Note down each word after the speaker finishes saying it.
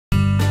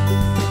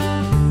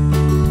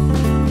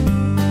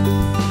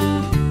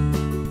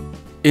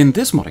In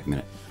this Mautic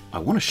Minute, I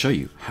want to show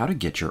you how to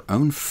get your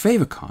own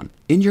favicon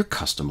in your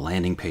custom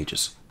landing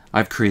pages.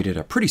 I've created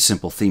a pretty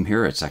simple theme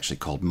here. It's actually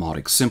called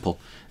Mautic Simple,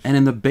 and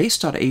in the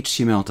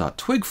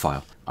base.html.twig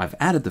file, I've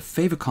added the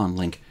favicon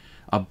link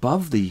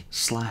above the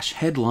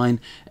 /headline,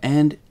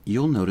 and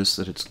you'll notice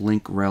that it's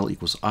link rel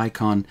equals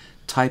icon,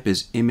 type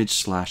is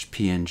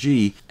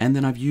image/png, and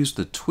then I've used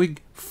the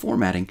twig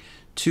formatting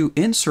to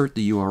insert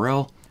the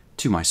URL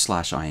to my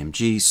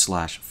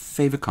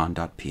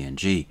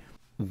 /img/favicon.png.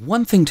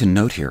 One thing to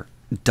note here,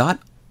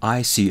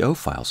 .ico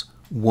files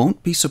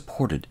won't be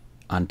supported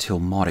until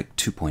Mautic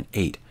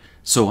 2.8,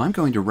 so I'm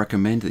going to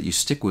recommend that you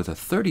stick with a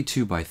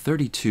 32 by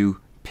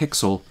 32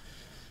 pixel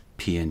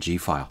PNG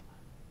file.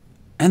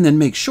 And then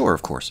make sure,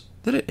 of course,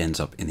 that it ends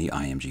up in the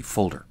IMG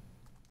folder.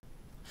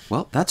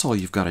 Well, that's all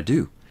you've got to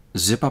do.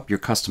 Zip up your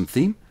custom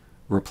theme,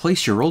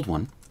 replace your old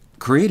one,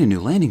 create a new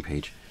landing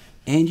page,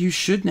 and you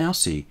should now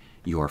see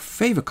your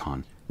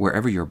favicon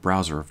wherever your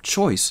browser of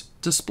choice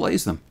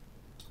displays them.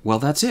 Well,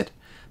 that's it.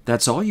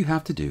 That's all you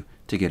have to do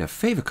to get a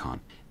favicon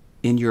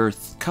in your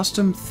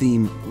custom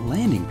theme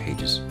landing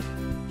pages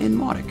in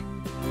Mautic.